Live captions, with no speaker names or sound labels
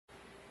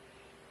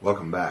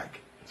Welcome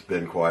back. It's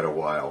been quite a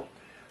while.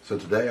 So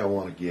today I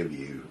want to give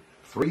you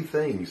 3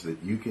 things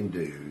that you can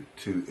do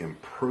to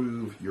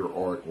improve your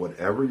art,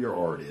 whatever your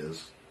art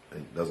is.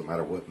 It doesn't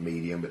matter what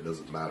medium, it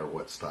doesn't matter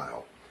what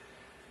style.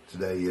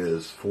 Today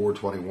is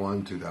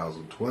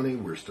 4/21/2020.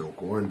 We're still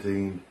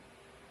quarantined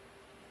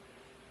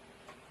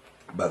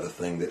by the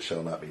thing that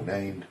shall not be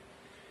named,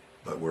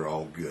 but we're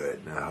all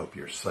good. And I hope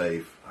you're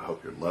safe. I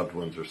hope your loved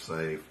ones are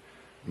safe.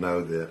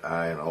 Know that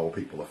I and all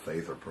people of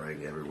faith are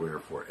praying everywhere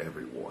for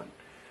everyone.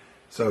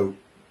 So,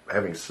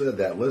 having said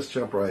that, let's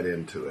jump right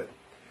into it.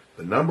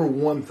 The number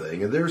one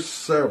thing, and there's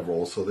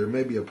several, so there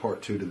may be a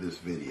part 2 to this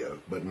video,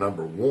 but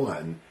number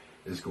 1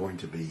 is going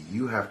to be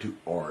you have to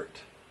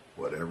art,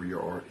 whatever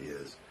your art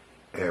is,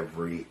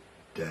 every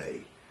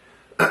day.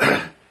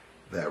 That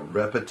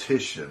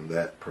repetition,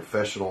 that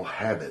professional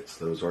habits,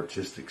 those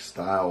artistic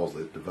styles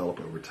that develop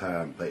over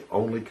time, they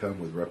only come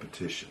with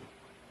repetition.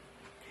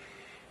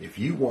 If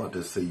you want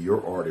to see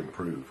your art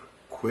improve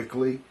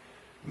quickly,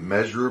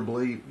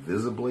 measurably,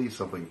 visibly,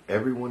 something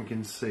everyone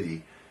can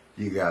see,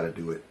 you got to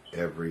do it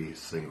every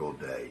single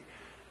day.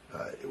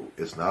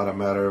 It's not a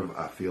matter of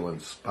I feel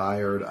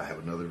inspired. I have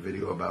another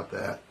video about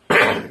that.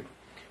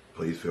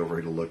 Please feel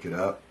free to look it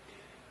up.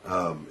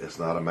 It's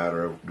not a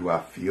matter of do I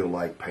feel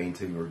like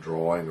painting or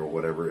drawing or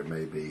whatever it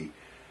may be.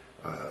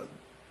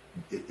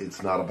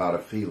 It's not about a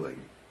feeling.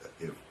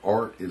 If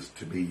art is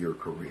to be your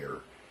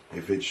career,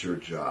 if it's your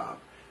job,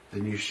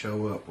 then you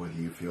show up whether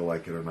you feel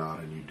like it or not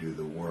and you do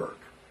the work.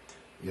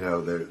 You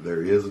know,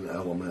 there is an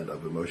element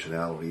of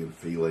emotionality and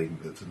feeling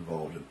that's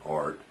involved in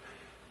art,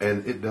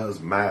 and it does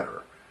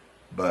matter.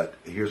 But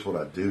here's what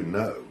I do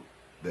know,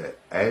 that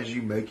as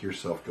you make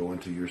yourself go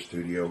into your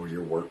studio or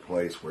your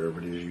workplace, wherever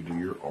it is you do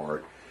your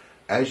art,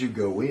 as you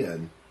go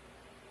in,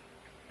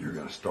 you're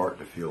going to start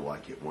to feel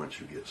like it once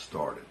you get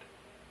started.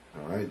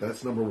 All right,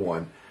 that's number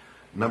 1.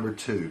 Number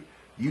 2,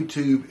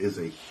 YouTube is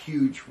a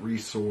huge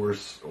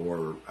resource,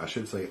 or I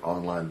should say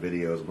online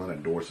videos. I'm not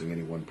endorsing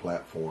any one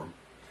platform.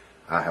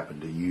 I happen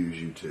to use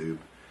YouTube.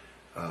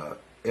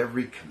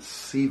 Every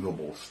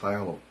conceivable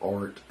style of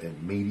art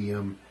and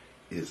medium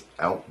is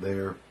out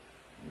there.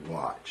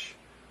 Watch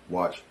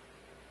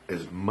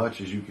as much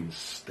as you can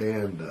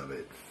stand of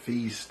it.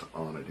 Feast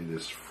on it. It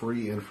is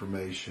free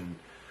information.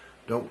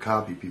 Don't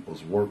copy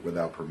people's work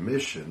without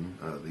permission.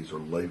 These are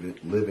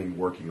living,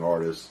 working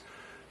artists.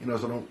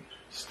 So don't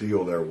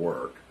steal their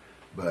work.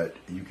 But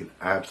you can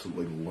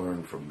absolutely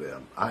learn from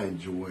them. I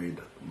enjoyed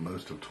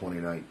most of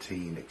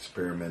 2019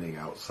 experimenting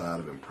outside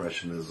of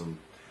Impressionism,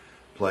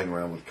 playing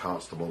around with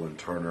Constable and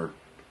Turner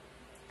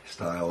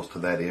styles. To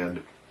that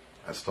end,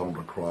 I stumbled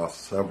across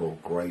several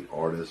great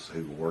artists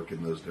who work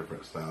in those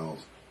different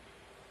styles,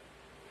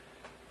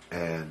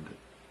 and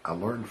I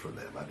learned from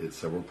them. I did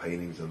several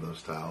paintings in those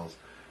styles,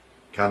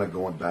 kind of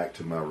going back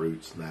to my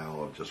roots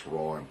now of just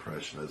raw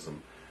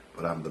Impressionism.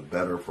 But I'm the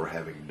better for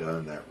having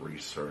done that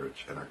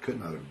research, and I could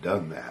not have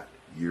done that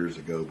years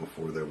ago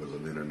before there was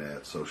an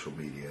internet, social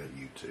media, and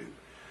YouTube.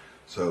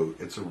 So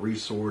it's a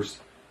resource.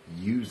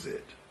 Use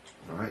it.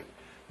 All right.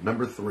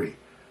 Number 3,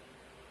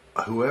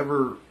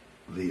 whoever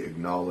the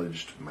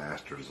acknowledged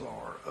masters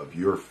are of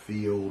your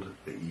field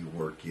that you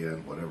work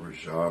in, whatever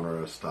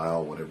genre,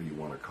 style, whatever you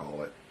want to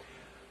call it,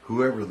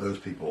 whoever those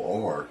people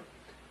are,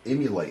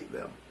 emulate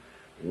them.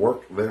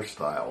 Work their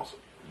styles.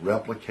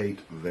 Replicate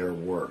their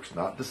works,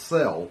 not to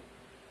sell,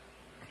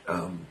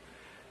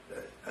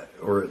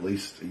 or at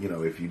least,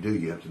 if you do,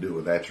 you have to do it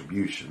with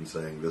attribution,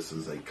 saying this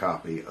is a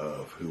copy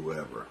of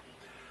whoever.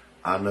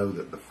 I know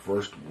that the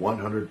first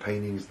 100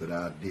 paintings that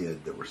I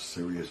did that were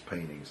serious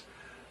paintings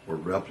were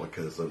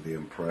replicas of the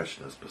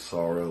Impressionists,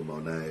 Pissarro,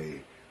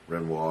 Monet,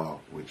 Renoir,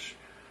 which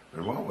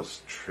Renoir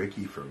was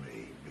tricky for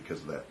me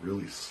because of that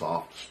really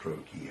soft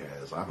stroke he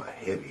has. I'm a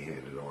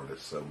heavy-handed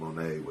artist, so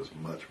Monet was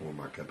much more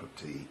my cup of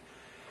tea.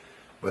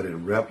 But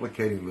in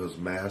replicating those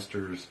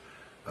masters,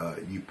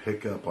 you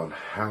pick up on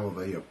how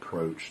they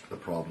approached the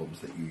problems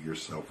that you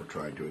yourself are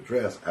trying to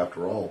address.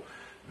 After all,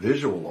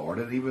 visual art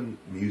and even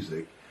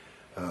music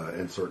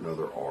and certain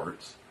other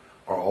arts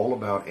are all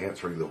about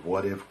answering the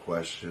what-if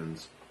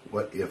questions.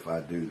 What if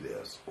I do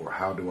this? Or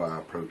how do I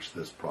approach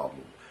this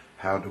problem?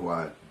 How do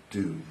I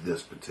do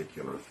this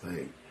particular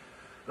thing?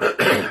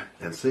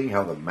 And seeing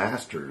how the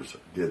masters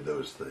did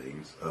those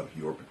things of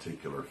your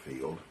particular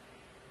field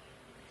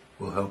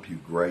will help you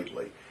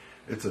greatly.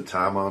 It's a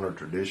time-honored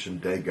tradition.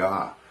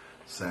 Degas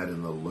sat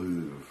in the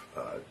Louvre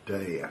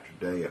day after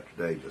day after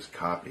day just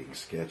copying,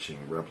 sketching,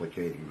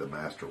 replicating the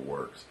master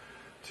works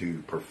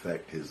to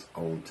perfect his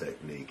own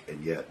technique.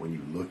 And yet when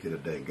you look at a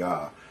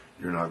Degas,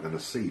 you're not going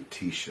to see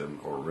Titian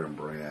or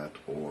Rembrandt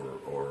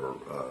or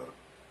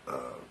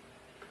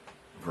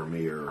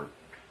Vermeer.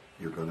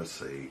 You're going to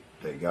see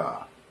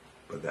Degas.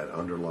 But that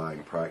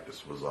underlying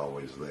practice was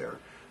always there.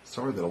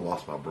 Sorry that I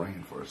lost my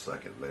brain for a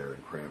second there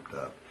and cramped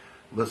up.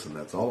 Listen,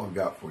 that's all I've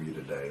got for you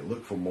today.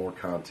 Look for more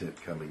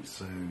content coming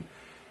soon.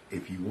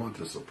 If you want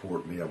to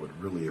support me, I would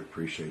really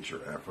appreciate your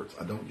efforts.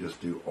 I don't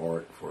just do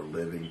art for a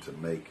living to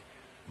make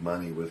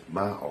money with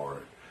my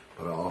art,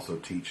 but I also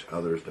teach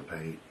others to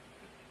paint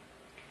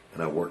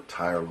and I work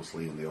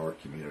tirelessly in the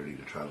art community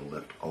to try to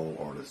lift all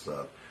artists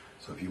up.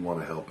 So if you want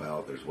to help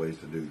out, there's ways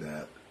to do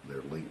that.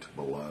 They're linked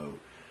below.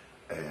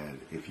 And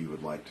if you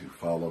would like to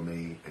follow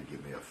me and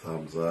give me a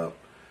thumbs up,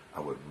 I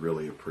would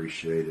really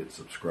appreciate it.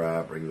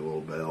 Subscribe, ring the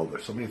little bell.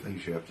 There's so many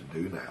things you have to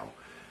do now.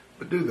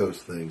 But do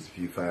those things if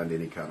you find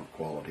any kind of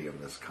quality in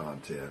this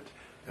content.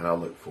 And I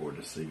look forward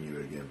to seeing you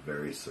again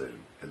very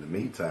soon. In the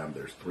meantime,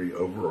 there's 3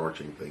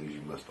 overarching things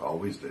you must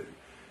always do.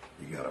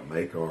 You got to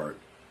make art,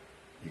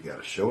 you got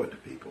to show it to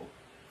people,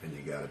 and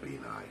you got to be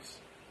nice.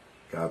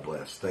 God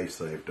bless. Stay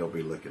safe. Don't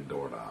be licking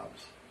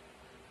doorknobs.